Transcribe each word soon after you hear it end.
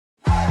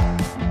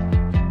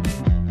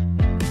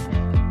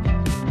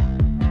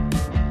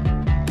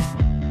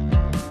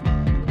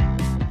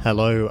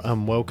Hello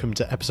and welcome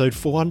to episode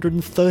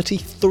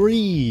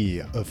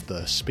 433 of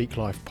the Speak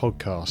Life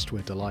podcast.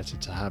 We're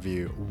delighted to have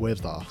you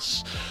with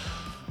us.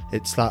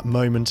 It's that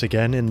moment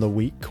again in the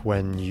week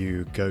when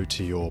you go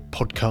to your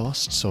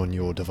podcasts on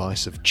your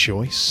device of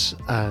choice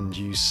and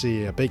you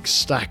see a big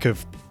stack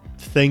of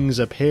things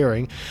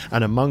appearing,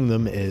 and among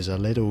them is a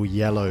little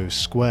yellow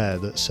square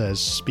that says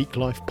Speak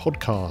Life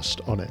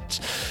podcast on it.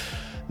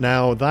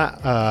 Now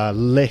that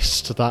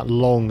list, that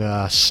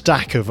long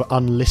stack of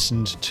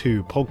unlistened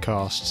to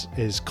podcasts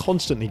is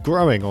constantly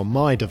growing on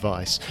my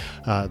device.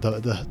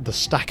 The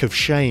stack of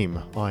shame,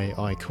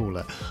 I call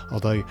it,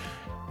 although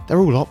they're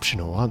all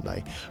optional, aren't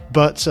they?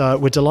 But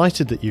we're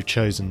delighted that you've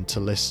chosen to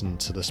listen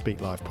to the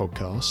Speak Life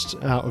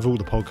podcast out of all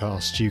the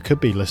podcasts you could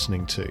be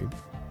listening to.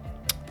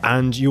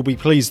 And you'll be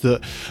pleased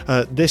that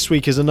this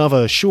week is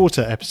another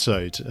shorter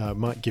episode.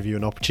 Might give you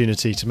an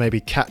opportunity to maybe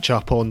catch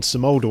up on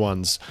some older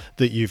ones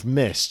that you've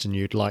missed and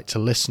you'd like to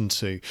listen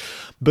to.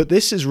 But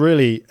this is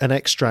really an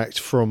extract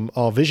from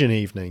our Vision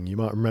Evening. You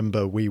might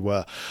remember we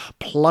were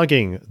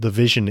plugging the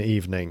Vision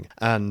Evening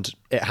and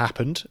it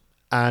happened.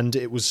 And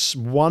it was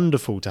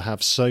wonderful to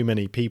have so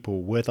many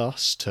people with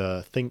us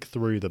to think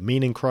through the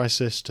meaning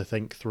crisis, to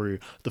think through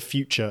the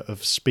future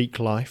of Speak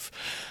Life.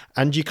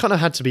 And you kind of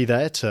had to be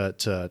there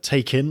to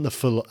take in the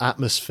full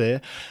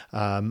atmosphere.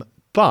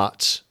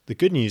 But the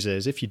good news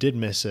is, if you did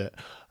miss it,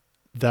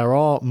 there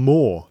are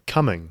more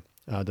coming.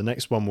 The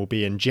next one will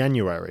be in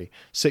January,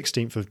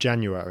 16th of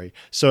January.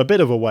 So a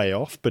bit of a way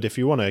off, but if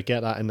you want to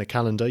get that in the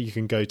calendar, you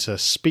can go to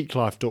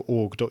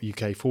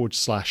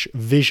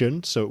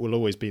speaklife.org.uk/vision. So it will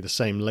always be the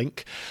same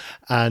link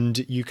and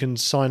you can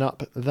sign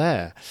up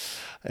there.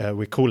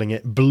 We're calling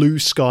it Blue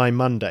Sky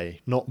Monday,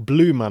 not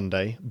Blue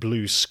Monday,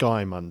 Blue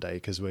Sky Monday,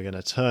 because we're going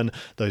to turn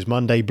those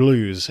Monday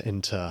blues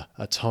into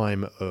a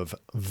time of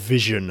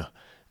vision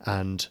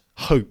and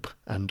hope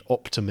and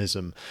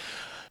optimism.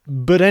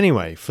 But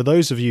anyway, for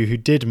those of you who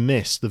did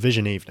miss the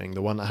Vision Evening,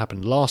 the one that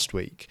happened last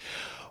week,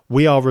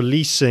 we are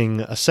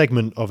releasing a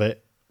segment of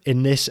it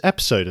in this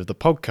episode of the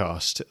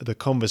podcast, the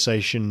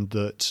conversation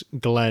that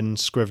Glenn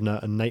Scrivener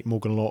and Nate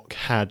Morganlock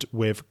had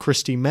with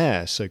Kristi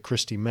Mair. So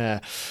Kristi Mair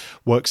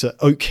works at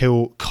Oak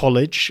Hill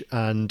College,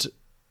 and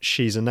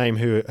she's a name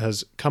who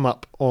has come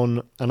up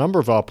on a number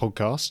of our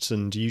podcasts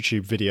and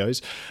YouTube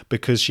videos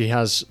because she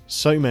has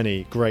so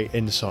many great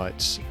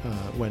insights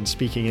when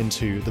speaking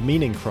into the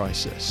meaning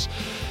crisis.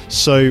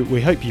 So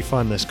we hope you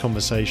find this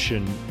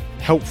conversation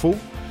helpful,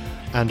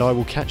 and I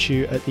will catch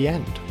you at the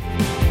end.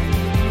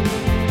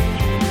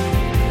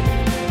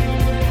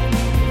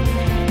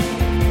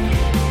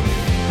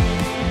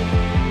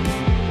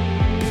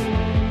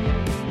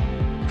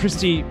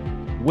 Kristi,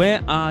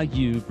 where are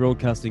you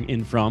broadcasting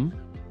in from?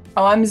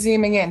 Oh, I'm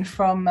zooming in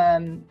from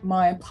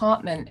my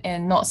apartment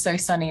in not so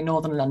sunny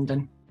northern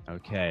London.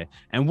 Okay.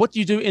 And what do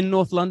you do in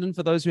North London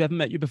for those who haven't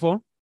met you before?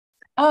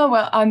 Oh,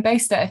 well, I'm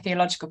based at a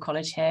theological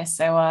college here.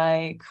 So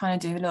I kind of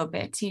do a little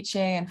bit of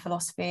teaching and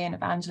philosophy and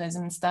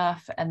evangelism and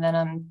stuff. And then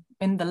I'm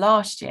in the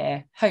last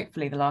year,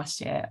 hopefully the last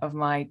year of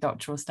my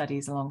doctoral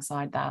studies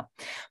alongside that.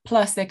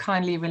 Plus, they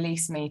kindly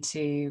released me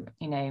to,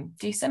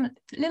 do some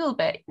little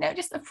bit,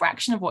 just a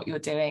fraction of what you're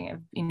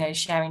doing,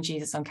 sharing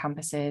Jesus on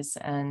campuses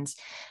and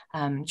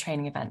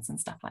training events and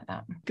stuff like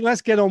that.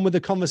 Let's get on with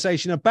the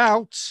conversation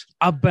about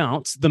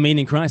the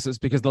meaning crisis,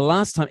 because the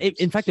last time,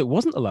 in fact, it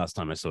wasn't the last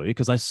time I saw you,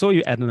 because I saw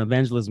you at an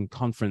evangelism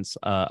conference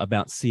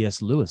about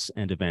C.S. Lewis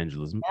and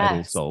evangelism at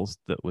All Souls.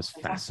 That was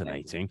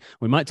fascinating.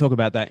 We might talk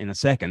about that in a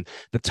second.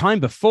 The time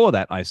before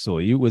that I saw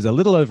you was a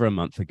little over a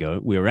month ago.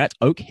 We were at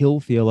Oak Hill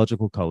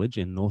Theological College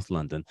in North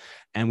London,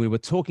 and we were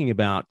talking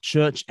about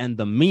church and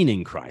the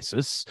meaning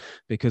crisis,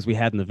 because we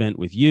had an event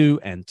with you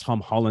and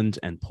Tom Holland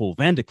and Paul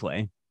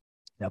Vanderklay.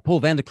 Now,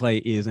 Paul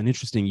Vanderklay is an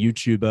interesting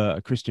YouTuber,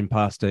 a Christian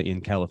pastor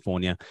in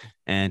California,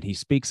 and he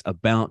speaks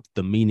about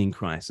the meaning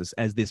crisis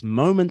as this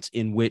moment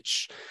in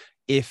which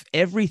if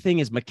everything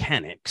is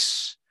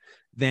mechanics,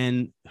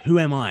 then who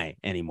am I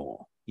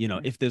anymore?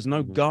 If there's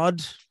no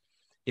God,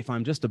 if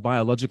I'm just a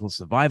biological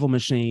survival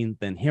machine,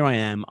 then here I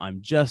am. I'm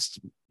just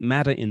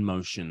matter in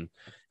motion.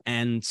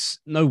 And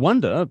no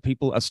wonder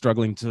people are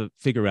struggling to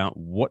figure out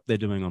what they're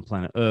doing on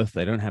planet Earth.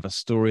 They don't have a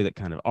story that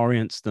kind of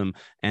orients them.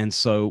 And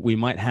so we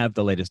might have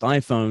the latest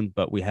iPhone,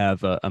 but we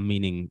have a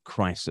meaning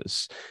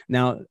crisis.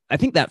 Now, I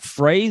think that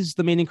phrase,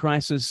 the meaning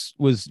crisis,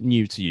 was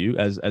new to you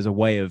as a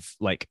way of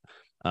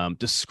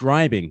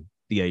describing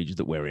the age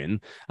that we're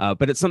in.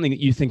 But it's something that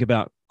you think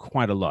about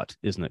quite a lot,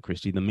 isn't it,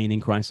 Kristi? The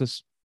meaning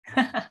crisis?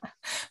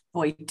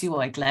 Boy, do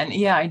I, Glenn.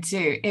 Yeah, I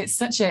do. It's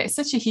such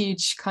a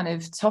huge kind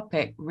of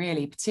topic,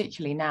 really,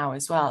 particularly now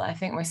as well. I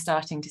think we're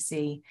starting to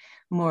see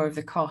more of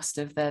the cost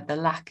of the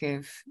lack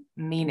of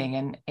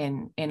meaning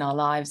in our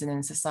lives and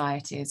in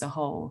society as a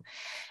whole.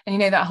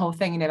 And that whole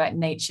thing, about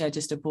nature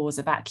just abhors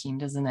a vacuum,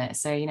 doesn't it?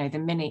 So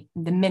the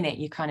minute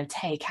you kind of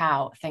take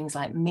out things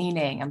like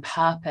meaning and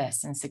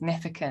purpose and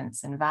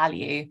significance and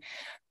value,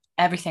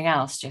 everything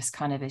else just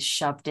kind of is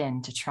shoved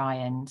in to try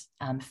and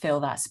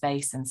fill that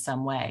space in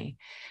some way.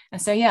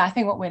 And so, yeah, I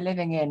think what we're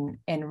living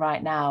in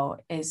right now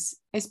is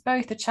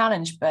both a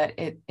challenge, but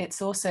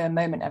it's also a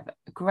moment of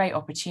great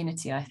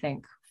opportunity, I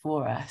think,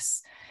 for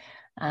us.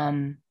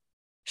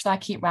 Should I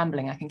keep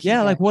rambling? I can keep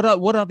going. Like what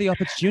are the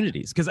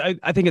opportunities? Because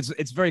I think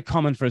it's very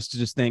common for us to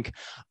just think,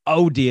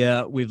 oh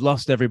dear, we've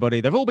lost everybody.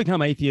 They've all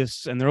become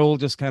atheists and they're all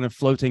just kind of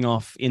floating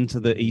off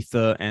into the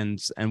ether, and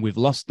we've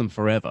lost them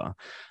forever.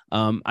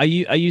 Are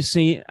you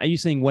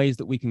seeing ways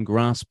that we can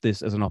grasp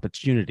this as an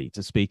opportunity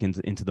to speak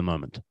into the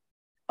moment?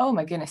 Oh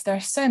my goodness, there are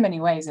so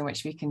many ways in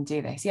which we can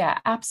do this. Yeah,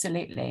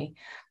 absolutely.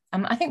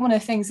 I think one of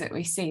the things that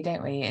we see,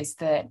 don't we, is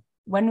that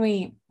when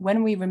we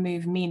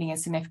remove meaning and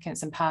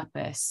significance and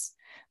purpose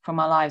from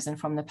our lives and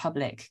from the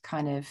public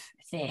kind of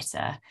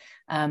theatre,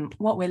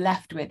 what we're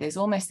left with is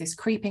almost this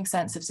creeping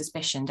sense of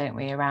suspicion, don't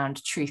we,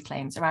 around truth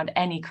claims, around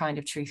any kind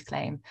of truth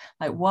claim.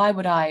 Like, why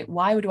would I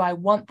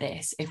want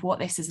this if what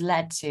this has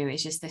led to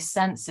is just this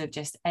sense of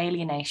just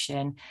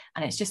alienation,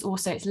 and it's just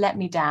also, it's let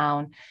me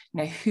down,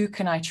 who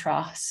can I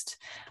trust?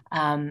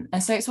 And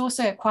so it's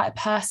also quite a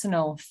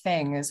personal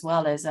thing, as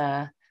well as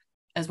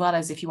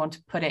if you want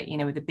to put it,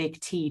 with a big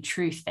T,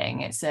 truth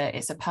thing, it's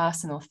a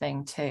personal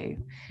thing too.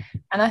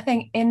 And I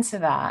think into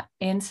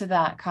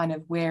that kind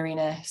of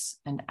weariness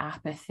and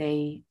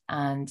apathy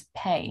and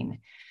pain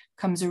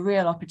comes a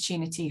real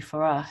opportunity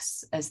for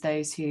us as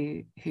those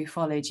who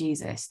follow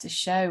Jesus to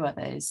show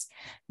others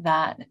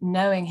that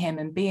knowing him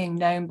and being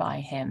known by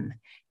him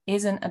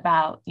isn't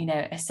about,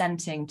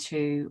 assenting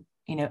to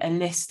a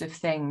list of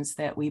things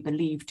that we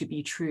believe to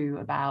be true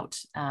about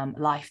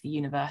life, the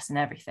universe, and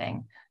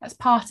everything. That's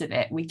part of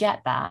it. We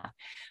get that.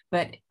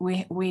 But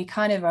we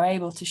kind of are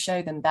able to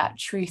show them that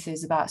truth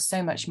is about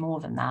so much more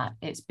than that.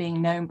 It's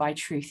being known by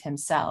truth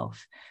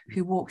himself,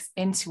 who walks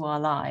into our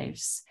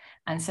lives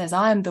and says,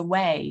 I am the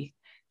way,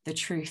 the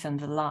truth, and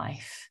the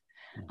life.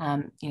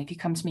 If you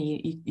come to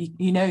me,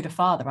 you know the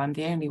Father, I'm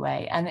the only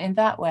way. And in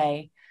that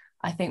way,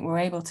 I think we're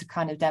able to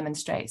kind of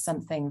demonstrate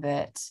something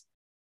that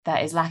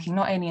is lacking,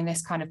 not only in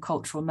this kind of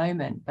cultural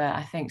moment, but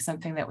I think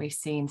something that we've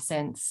seen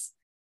since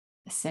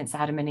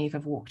Adam and Eve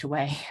have walked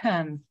away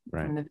from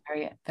the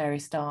very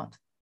start.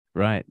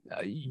 Right.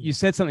 You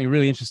said something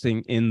really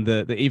interesting in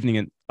the evening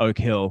at Oak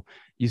Hill.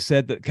 You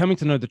said that coming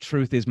to know the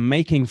truth is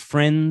making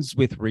friends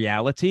with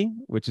reality,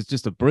 which is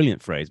just a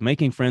brilliant phrase,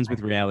 making friends with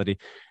reality.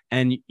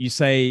 And you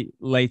say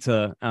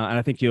later, and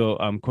I think you're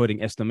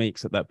quoting Esther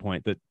Meeks at that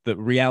point, that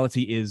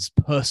reality is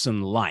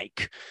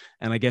person-like.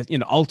 And I guess,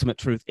 ultimate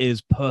truth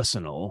is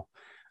personal.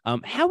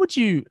 How would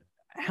you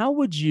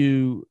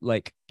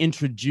like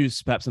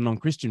introduce perhaps the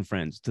non-Christian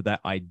friends to that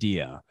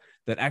idea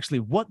that actually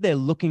what they're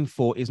looking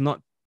for is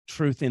not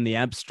truth in the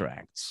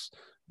abstracts,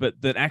 but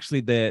that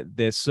actually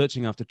they're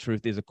searching after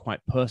truth is a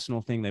quite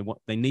personal thing.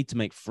 They need to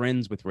make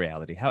friends with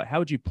reality. How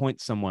would you point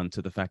someone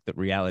to the fact that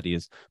reality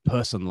is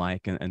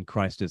person-like and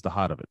Christ is the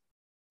heart of it?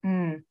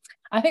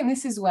 I think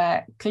this is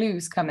where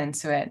clues come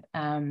into it,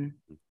 don't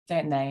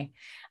they?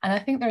 And I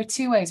think there are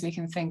two ways we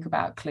can think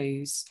about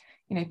clues.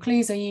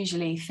 Clues are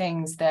usually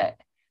things that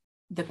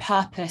the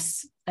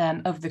purpose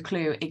of the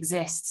clue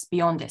exists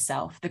beyond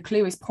itself. The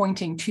clue is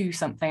pointing to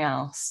something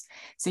else.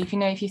 So if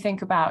you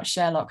think about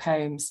Sherlock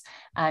Holmes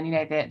and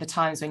the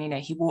times when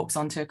he walks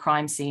onto a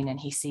crime scene and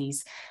he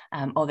sees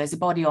there's a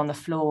body on the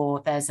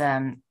floor, there's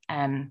a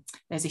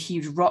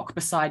huge rock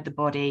beside the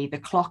body, the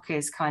clock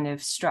is kind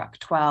of struck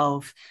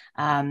 12,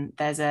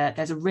 there's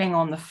a ring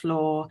on the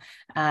floor,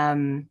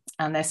 and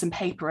there's some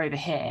paper over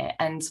here,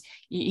 and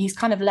he's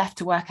kind of left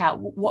to work out,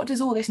 what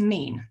does all this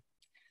mean?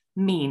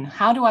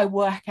 How do I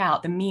work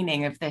out the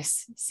meaning of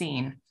this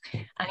scene?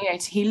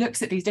 And he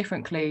looks at these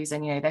different clues,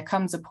 and there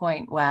comes a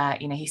point where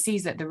he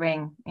sees that the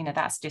ring,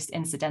 that's just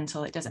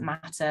incidental, it doesn't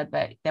matter,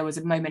 but there was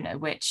a moment at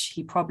which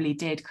he probably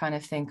did kind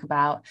of think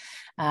about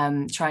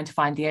trying to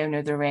find the owner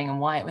of the ring and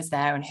why it was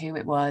there and who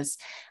it was,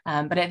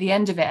 but at the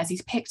end of it, as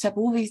he's picked up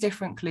all these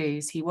different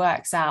clues, he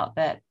works out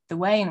that the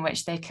way in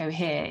which they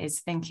cohere is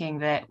thinking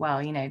that,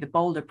 the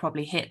boulder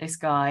probably hit this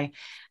guy,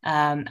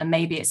 and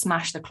maybe it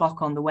smashed the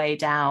clock on the way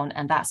down,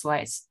 and that's why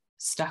it's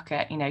stuck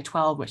at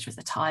 12, which was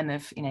the time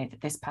of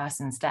this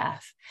person's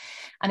death.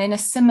 And in a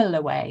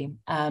similar way,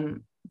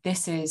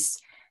 this is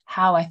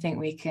how I think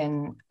we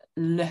can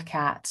look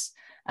at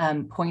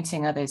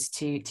pointing others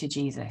to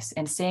Jesus,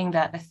 and seeing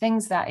that the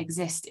things that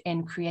exist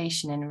in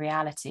creation and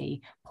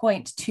reality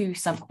point to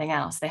something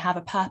else. They have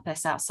a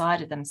purpose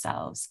outside of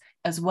themselves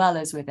as well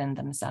as within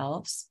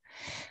themselves.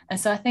 And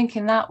so I think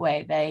in that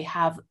way they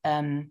have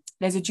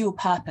there's a dual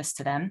purpose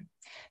to them.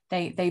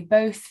 They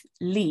both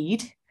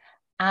lead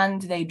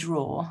and they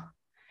draw.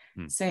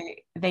 So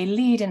they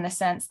lead in the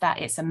sense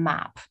that it's a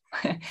map.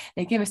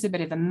 They give us a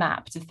bit of a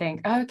map to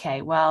think,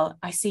 okay, well,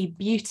 I see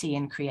beauty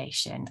in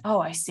creation. Oh,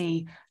 I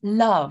see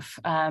love.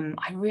 The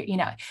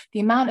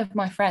number of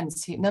my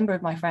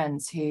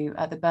friends who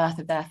at the birth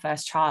of their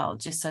first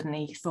child just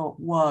suddenly thought,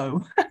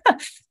 whoa,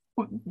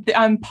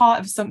 I'm part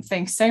of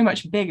something so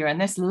much bigger, and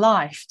this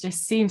life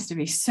just seems to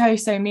be so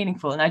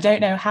meaningful, and I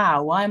don't know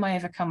how. Why am I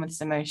overcome with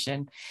this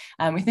emotion?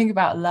 We think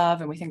about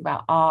love, and we think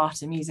about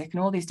art and music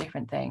and all these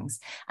different things,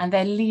 and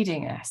they're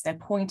leading us, they're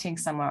pointing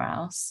somewhere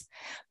else,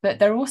 but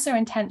they're also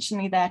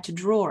intentionally there to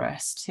draw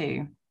us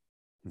to.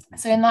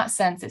 So in that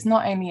sense, it's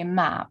not only a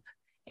map,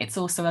 it's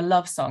also a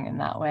love song in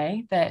that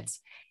way, that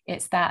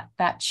it's that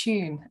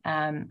tune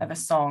of a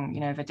song,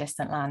 of a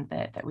distant land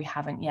that we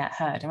haven't yet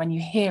heard. And when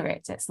you hear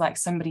it, it's like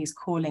somebody's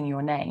calling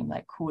your name,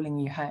 like calling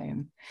you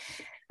home.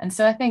 And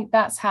so I think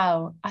that's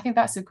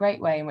a great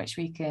way in which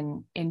we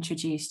can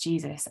introduce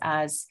Jesus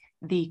as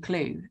the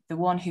clue, the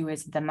one who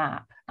is the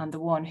map, and the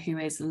one who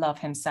is love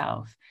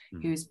himself,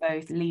 who is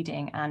both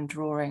leading and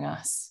drawing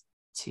us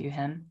to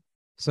him.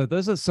 So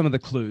those are some of the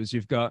clues.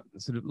 You've got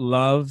sort of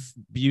love,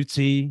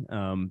 beauty,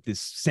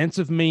 this sense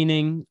of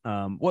meaning.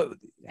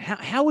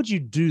 How would you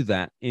do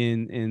that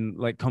in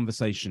like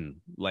conversation?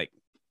 Like,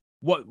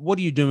 what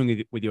are you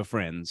doing with your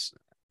friends?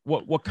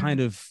 What kind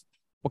of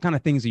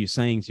things are you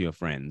saying to your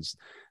friends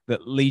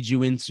that lead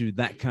you into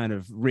that kind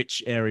of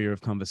rich area of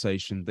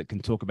conversation that can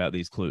talk about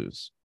these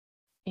clues?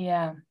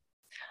 Yeah.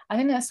 I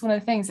think that's one of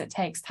the things that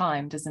takes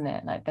time, doesn't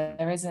it? Like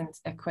there isn't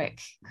a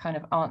quick kind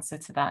of answer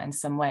to that in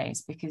some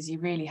ways, because you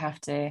really have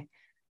to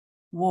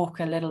walk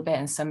a little bit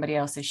in somebody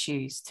else's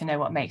shoes to know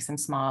what makes them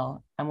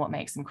smile and what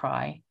makes them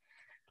cry.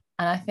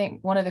 And I think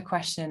one of the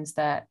questions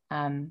that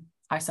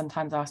I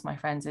sometimes ask my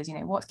friends is,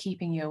 what's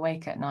keeping you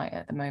awake at night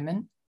at the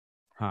moment?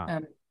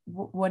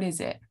 What is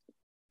it?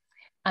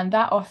 And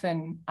that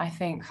often, I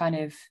think, kind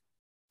of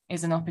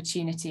is an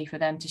opportunity for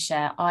them to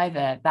share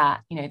either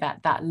that,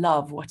 that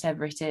love,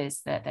 whatever it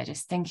is that they're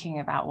just thinking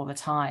about all the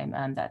time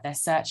and that they're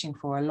searching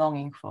for or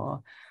longing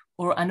for,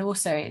 and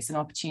also it's an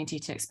opportunity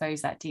to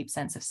expose that deep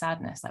sense of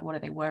sadness. Like, what are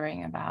they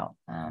worrying about?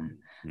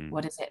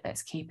 What is it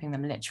that's keeping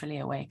them literally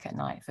awake at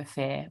night for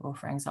fear or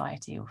for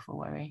anxiety or for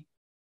worry?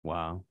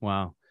 Wow.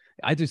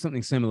 I do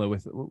something similar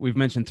we've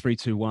mentioned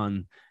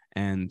 3-2-1.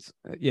 And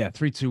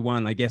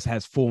 3-2-1, I guess,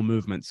 has 4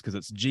 movements because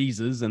it's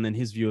Jesus and then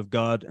his view of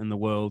God and the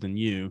world and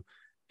you.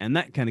 And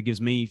that kind of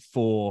gives me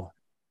 4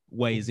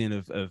 ways in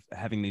of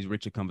having these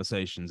richer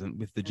conversations. And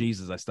with the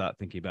Jesus, I start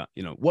thinking about,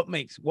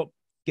 what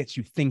gets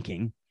you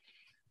thinking?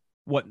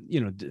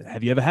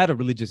 Have you ever had a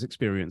religious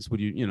experience? Would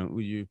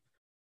you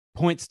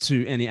point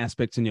to any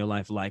aspects in your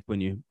life, like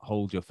when you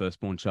hold your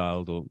firstborn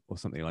child or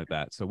something like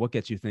that? So what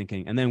gets you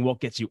thinking? And then what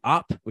gets you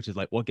up, which is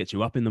like, what gets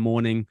you up in the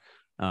morning?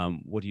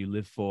 What do you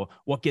live for?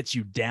 What gets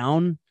you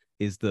down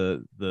is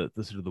the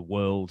sort of the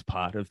world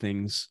part of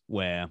things,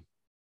 where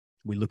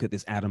we look at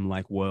this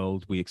Adam-like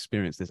world, we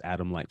experience this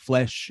Adam-like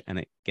flesh, and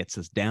it gets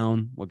us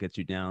down. What gets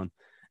you down?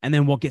 And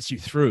then what gets you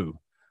through?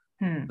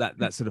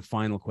 That sort of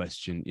final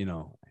question,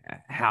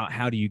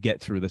 how do you get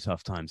through the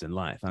tough times in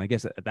life? And I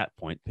guess at that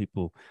point,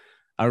 people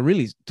are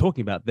really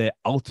talking about their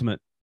ultimate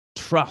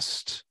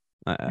trust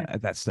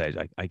at that stage,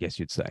 I guess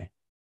you'd say.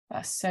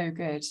 That's so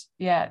good.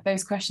 Yeah,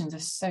 those questions are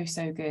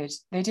so good.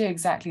 They do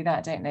exactly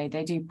that, don't they?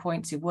 They do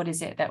point to what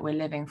is it that we're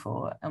living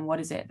for, and what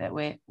is it that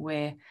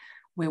we're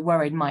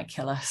worried might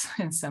kill us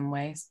in some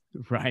ways.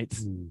 Right.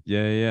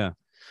 Yeah.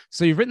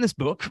 So you've written this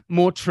book,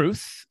 More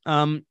Truth.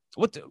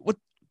 What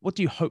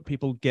do you hope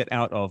people get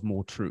out of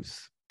More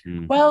Truth?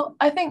 Well,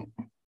 I think,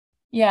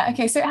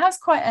 okay. So it has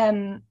quite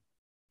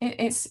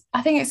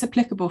I think it's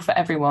applicable for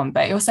everyone,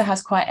 but it also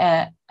has quite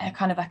a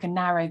kind of like a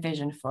narrow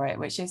vision for it,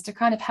 which is to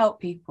kind of help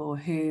people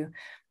who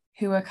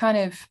are kind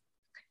of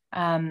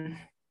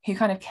who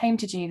kind of came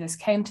to Jesus,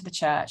 came to the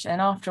church,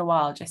 and after a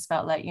while just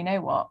felt like, you know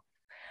what,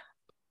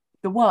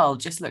 the world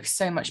just looks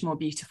so much more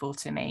beautiful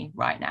to me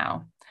right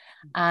now.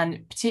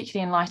 And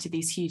particularly in light of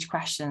these huge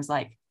questions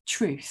like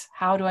truth,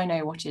 how do I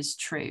know what is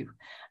true?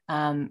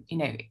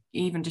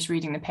 Even just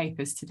reading the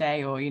papers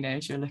today, or,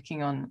 as you're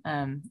looking on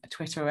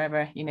Twitter or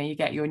wherever, you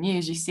get your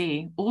news, you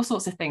see all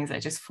sorts of things that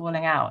are just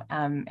falling out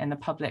in the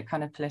public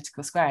kind of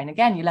political square. And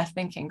again, you're left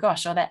thinking,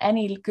 gosh, are there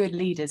any good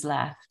leaders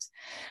left?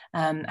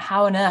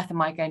 How on earth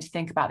am I going to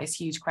think about this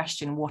huge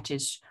question, what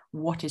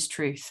is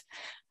truth?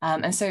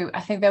 And so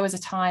I think there was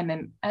a time,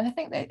 and I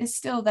think that it's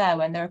still there,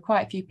 when there are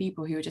quite a few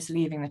people who are just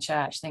leaving the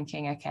church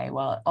thinking, okay,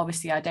 well,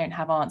 obviously I don't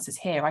have answers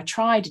here. I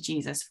tried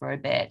Jesus for a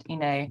bit,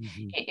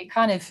 it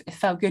kind of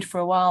felt good for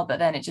a while, but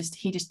then he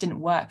just didn't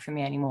work for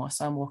me anymore.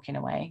 So I'm walking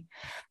away.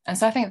 And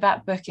so I think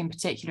that book in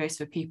particular is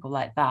for people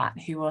like that,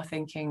 who are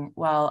thinking,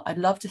 well, I'd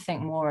love to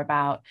think more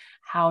about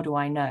how do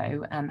I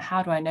know?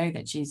 How do I know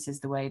that Jesus is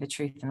the way, the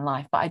truth, and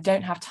life? But I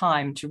don't have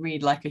time to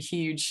read like a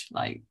huge,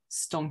 like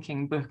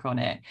stonking book on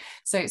it.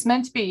 So it's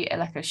meant to be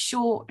like a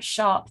short,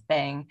 sharp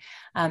thing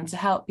to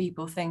help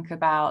people think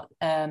about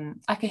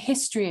like a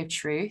history of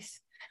truth,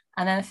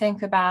 and then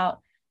think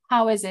about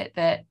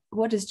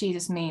what does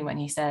Jesus mean when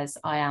he says,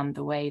 I am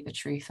the way, the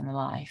truth, and the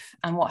life?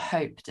 And what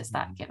hope does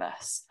that give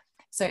us?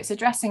 So it's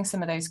addressing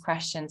some of those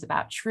questions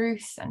about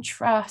truth and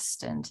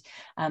trust, and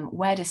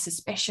where does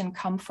suspicion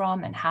come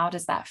from, and how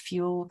does that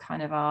fuel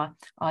kind of our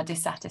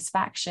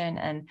dissatisfaction,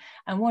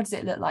 and what does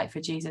it look like for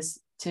Jesus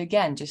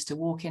again, just to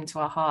walk into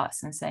our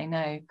hearts and say,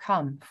 no,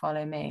 come,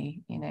 follow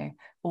me.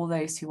 All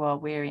those who are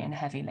weary and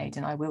heavy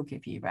laden, I will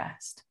give you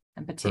rest.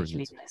 And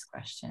particularly in this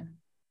question.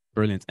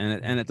 Brilliant.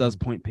 And it does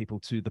point people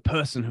to the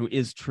person who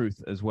is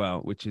truth as well,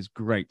 which is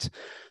great.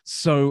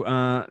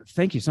 So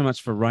thank you so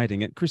much for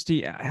writing it.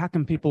 Kristi, how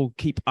can people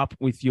keep up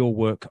with your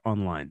work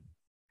online?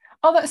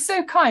 Oh, that's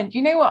so kind.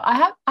 You know what?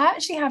 I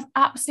actually have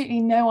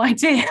absolutely no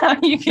idea how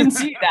you can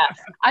do that.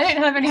 I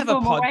don't have any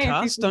formal way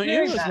of podcast, don't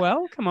you, as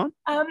well? Come on.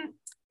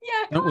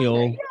 Yeah, don't we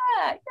all?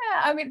 Yeah.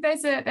 I mean,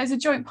 there's a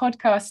joint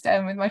podcast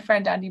with my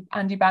friend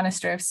Andy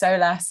Bannister of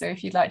Solar. So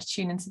if you'd like to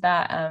tune into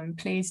that,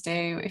 please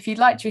do. If you'd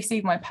like to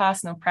receive my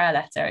personal prayer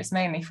letter, it's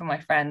mainly for my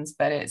friends,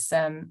 but it's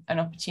an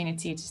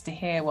opportunity just to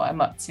hear what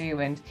I'm up to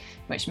and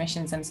which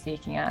missions I'm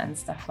speaking at and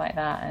stuff like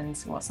that, and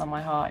what's on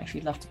my heart. If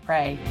you'd love to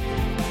pray.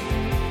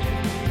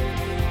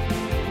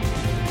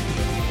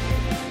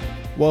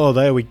 Well,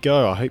 there we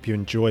go. I hope you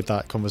enjoyed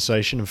that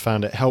conversation and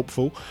found it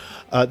helpful.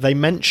 They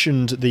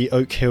mentioned the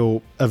Oak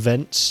Hill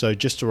events, so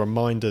just a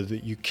reminder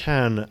that you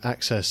can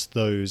access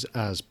those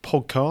as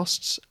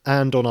podcasts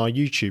and on our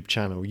YouTube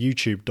channel,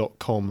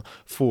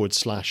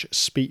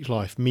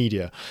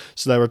 youtube.com/speaklifemedia.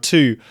 So there are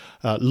two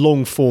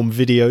long-form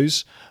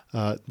videos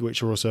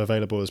which are also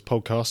available as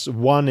podcasts.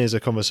 One is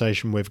a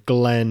conversation with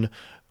Glenn,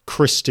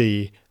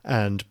 Kristi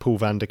and Paul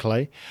van der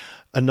Klee.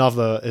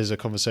 Another is a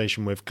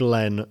conversation with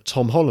Glenn,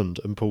 Tom Holland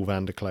and Paul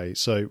van der Klee.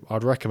 So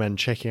I'd recommend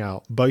checking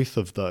out both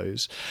of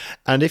those.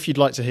 And if you'd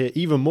like to hear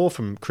even more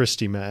from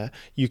Kristi Mair,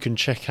 you can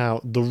check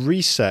out the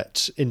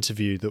Reset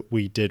interview that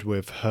we did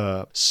with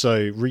her.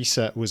 So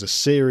Reset was a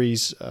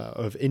series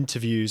of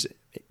interviews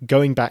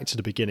going back to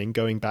the beginning,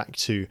 going back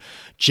to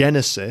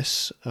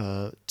Genesis,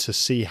 to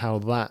see how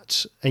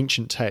that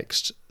ancient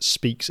text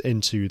speaks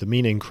into the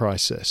meaning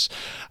crisis.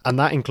 And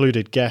that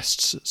included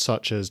guests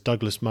such as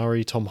Douglas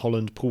Murray, Tom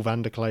Holland, Paul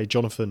van der Klee,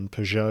 Jonathan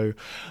Peugeot,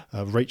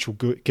 Rachel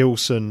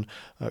Gilson,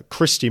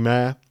 Kristi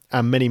Mair,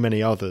 and many,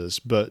 many others.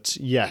 But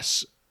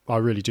yes, I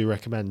really do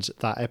recommend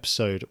that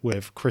episode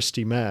with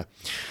Kristi Mair.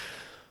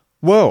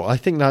 Well, I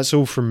think that's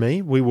all from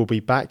me. We will be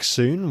back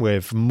soon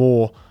with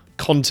more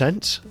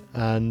content,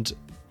 and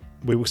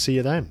we will see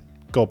you then.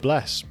 God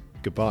bless.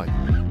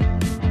 Goodbye.